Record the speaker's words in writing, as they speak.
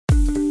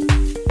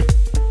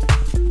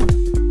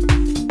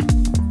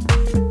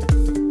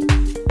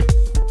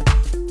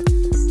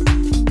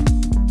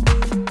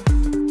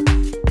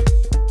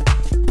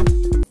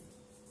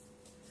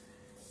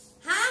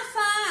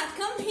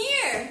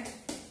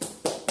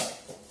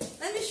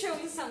show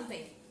you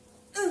something.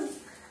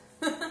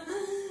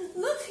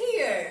 Look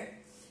here.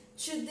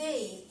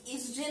 Today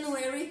is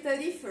January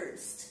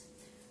 31st.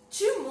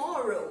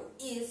 Tomorrow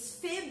is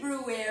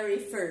February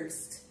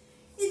 1st.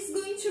 It's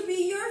going to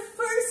be your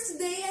first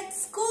day at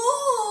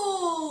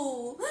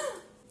school.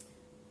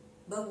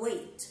 But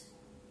wait.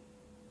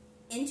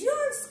 And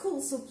your school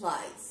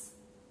supplies?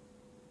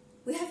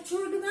 We have to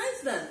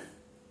organize them.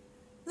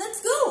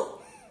 Let's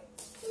go.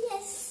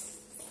 Yes.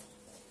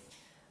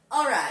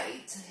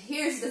 Alright,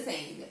 here's the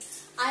thing.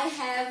 I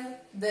have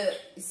the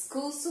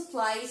school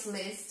supplies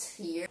list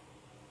here.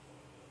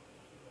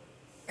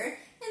 And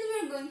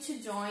we're going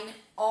to join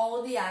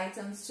all the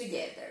items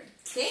together.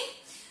 Okay?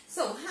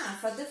 So,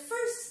 Rafa, the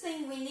first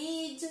thing we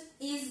need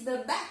is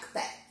the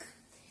backpack.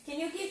 Can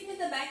you give me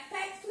the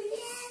backpack, please?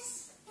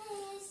 Yes.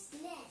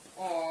 Yes.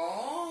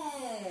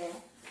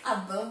 Oh, a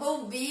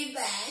bumblebee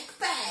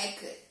backpack.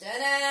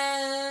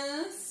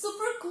 Ta-da!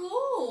 Super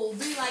cool.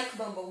 Do you like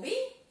bumblebee?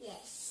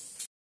 Yes.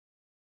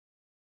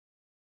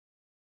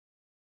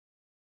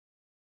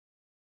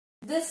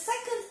 The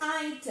second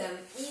item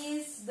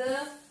is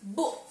the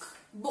book.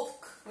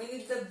 We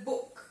need the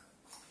book.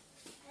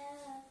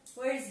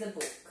 Where is the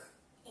book?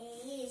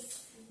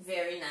 Yes.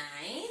 Very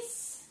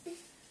nice.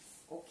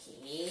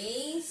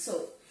 Okay,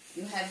 so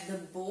you have the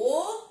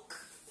book.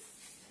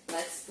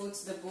 Let's put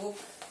the book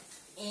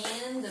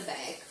in the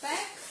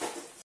backpack.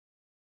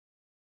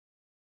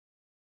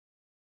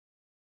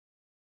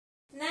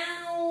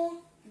 Now,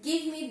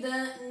 give me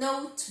the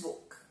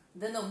notebook.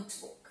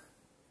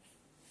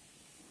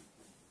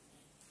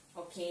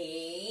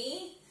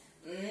 Okay.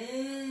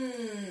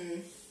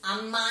 A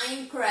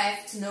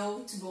Minecraft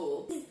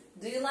notebook.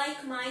 Do you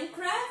like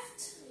Minecraft?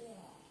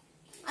 Yeah.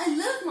 I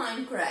love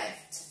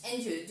Minecraft.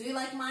 And you, do you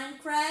like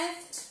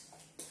Minecraft?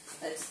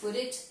 Let's put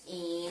it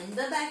in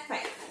the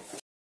backpack.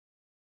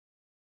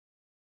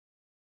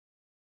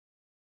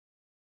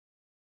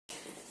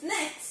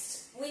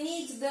 Next, we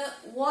need the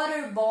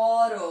water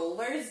bottle.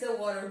 Where is the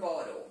water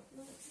bottle?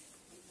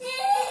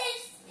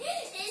 Yes.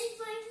 It's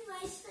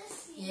my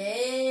special.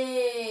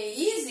 Yay!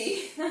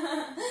 Easy!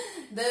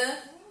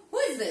 Who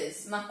is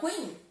this?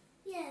 McQueen?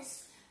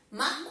 Yes.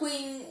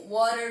 McQueen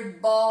water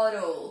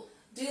bottle.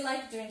 Do you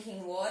like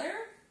drinking water?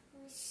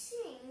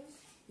 Sim.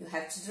 You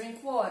have to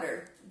drink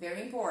water.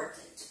 Very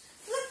important.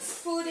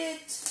 Let's put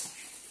it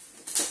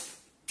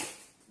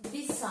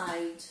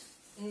beside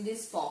in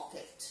this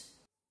pocket.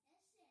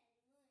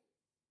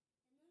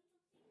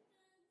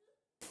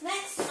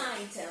 Next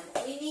item,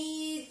 we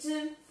need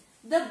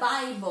the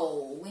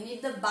Bible.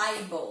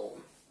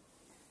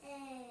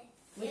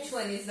 Which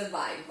one is the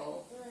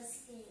Bible?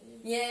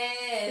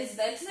 Yes,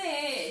 that's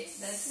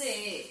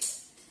it.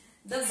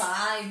 The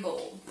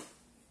Bible.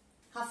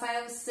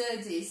 Rafael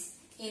studies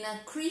in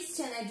a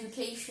Christian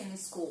education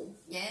school.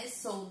 Yes,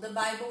 so the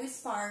Bible is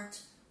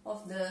part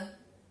of the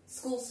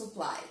school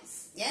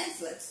supplies. Yes,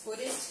 let's put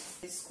it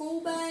in the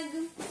school bag.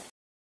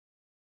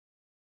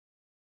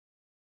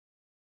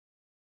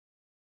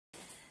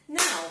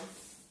 Now,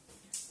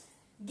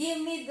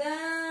 give me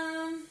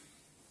the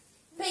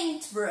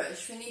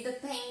paintbrush. We need the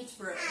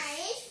paintbrush.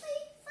 Isso foi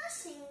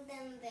facinho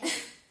também.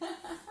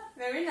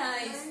 Very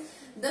nice.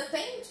 The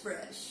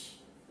paintbrush.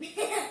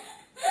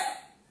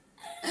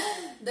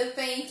 The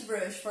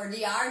paintbrush for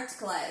the art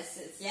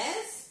classes,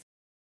 yes?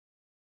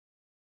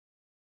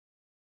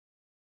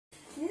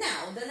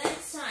 Now, the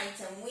next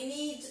item, we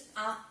need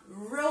a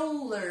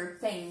roller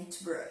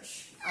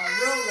paintbrush.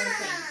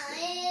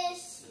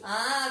 Yes.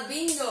 Ah,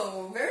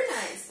 bingo! Very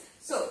nice.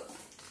 So,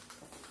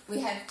 we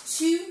have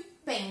two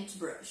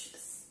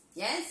paintbrushes.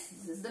 Yes,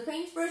 this is the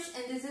paintbrush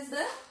and this is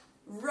the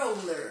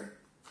roller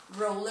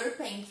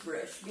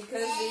paintbrush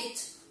because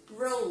it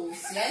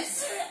rolls,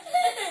 yes?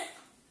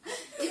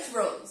 It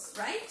rolls,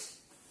 right?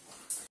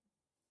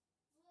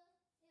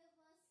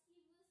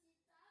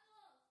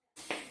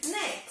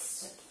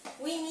 Next,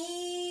 we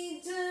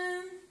need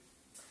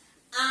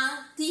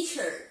a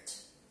t-shirt.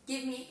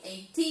 Give me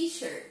a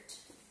t-shirt.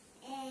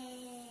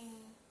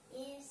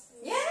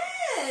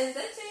 Yes,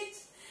 that's it.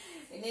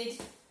 We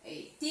need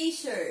a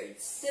t-shirt.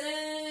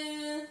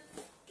 Ta-da!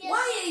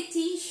 Why a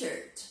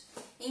t-shirt?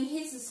 In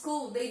his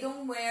school, they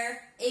don't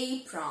wear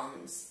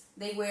aprons.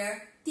 They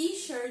wear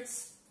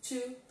t-shirts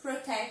to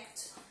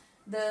protect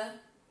the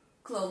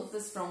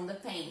clothes from the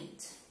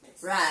paint.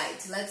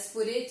 Right, let's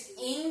put it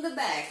in the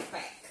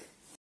backpack.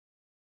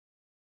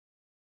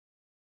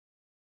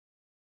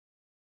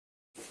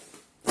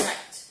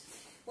 Right,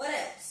 what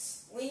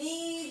else? We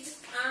need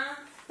a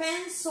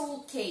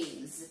pencil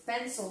case.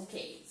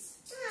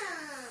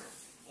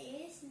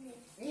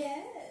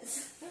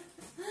 Yes.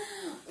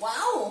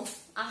 Wow,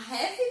 a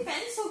heavy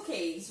pencil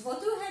case. What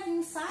do you have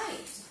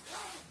inside?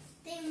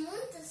 Tem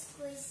muitas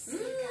coisas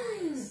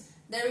legais.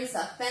 There is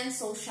a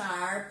pencil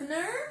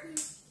sharpener.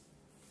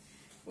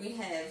 We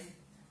have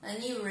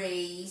an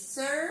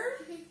eraser.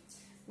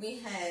 We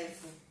have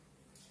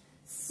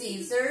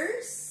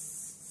scissors.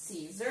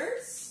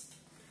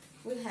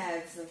 We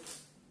have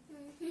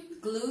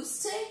glue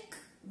stick.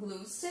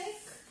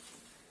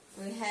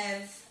 We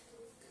have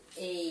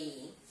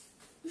a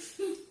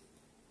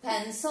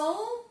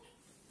pencil.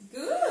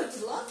 Good,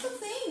 lots of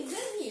things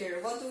in here.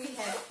 What do we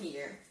have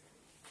here?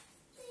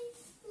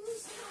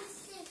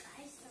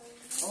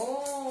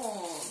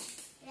 Oh,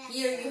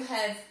 here you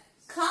have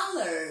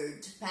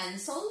colored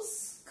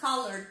pencils.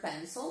 Colored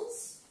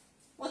pencils.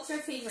 What's your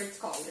favorite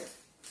color?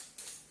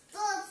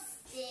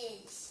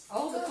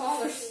 Oh, the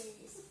colors.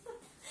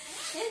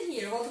 And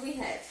here, what do we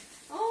have?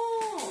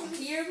 Oh,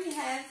 here we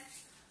have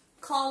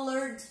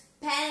colored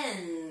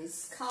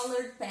pens.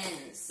 Colored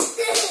pens.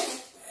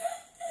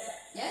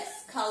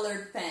 Yes,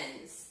 colored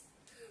pens.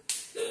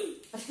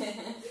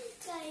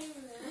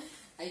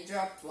 I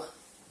dropped one.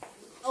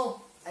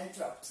 Oh, I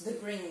dropped the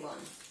green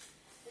one.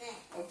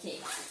 Okay,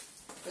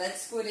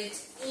 let's put it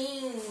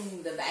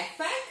in the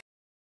backpack.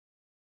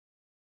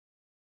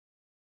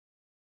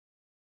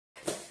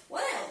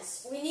 What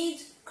else? We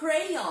need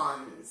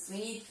crayons. We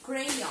need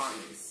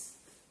crayons.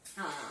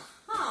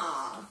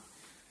 Aha!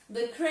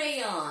 The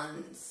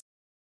crayons.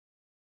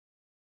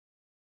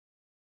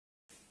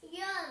 E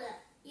olha,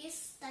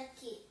 isso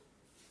daqui.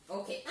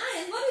 Okay,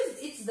 and what is,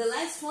 it's the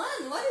last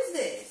one. What is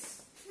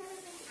this?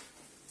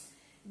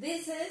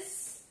 This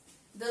is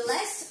the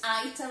last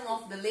item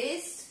of the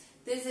list.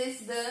 This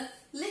is the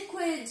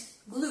liquid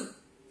glue.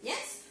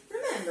 Yes?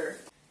 Remember,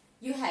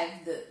 you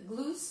have the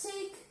glue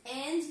stick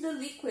and the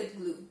liquid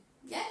glue.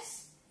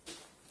 Yes?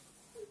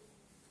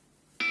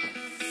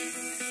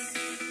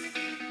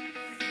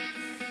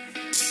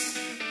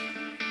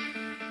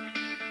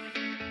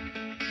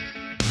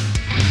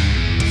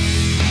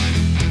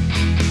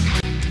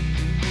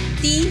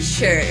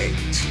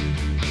 T-shirt,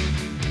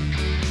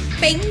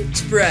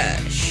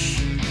 paintbrush,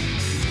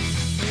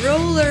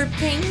 roller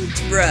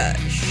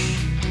paintbrush,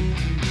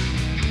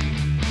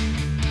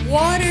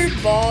 water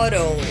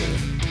bottle,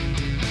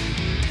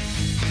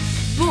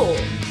 book,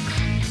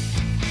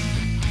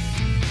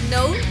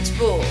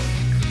 notebook,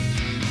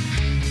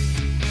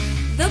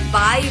 the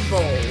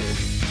Bible,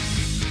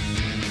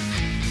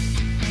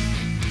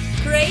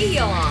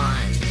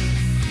 crayon,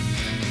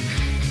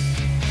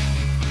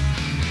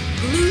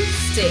 glue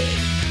stick,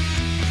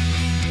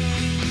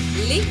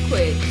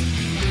 liquid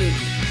glue,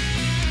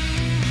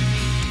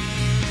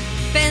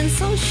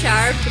 pencil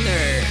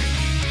sharpener,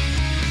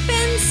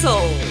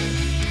 pencil,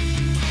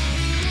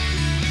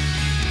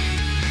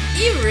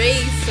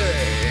 eraser,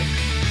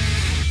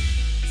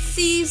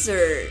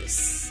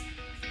 scissors,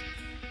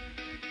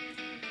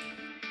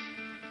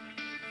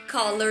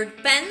 colored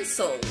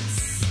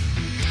pencils,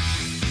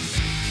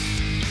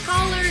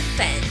 colored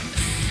pens,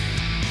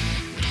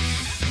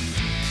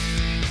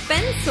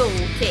 pencil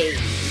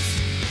case,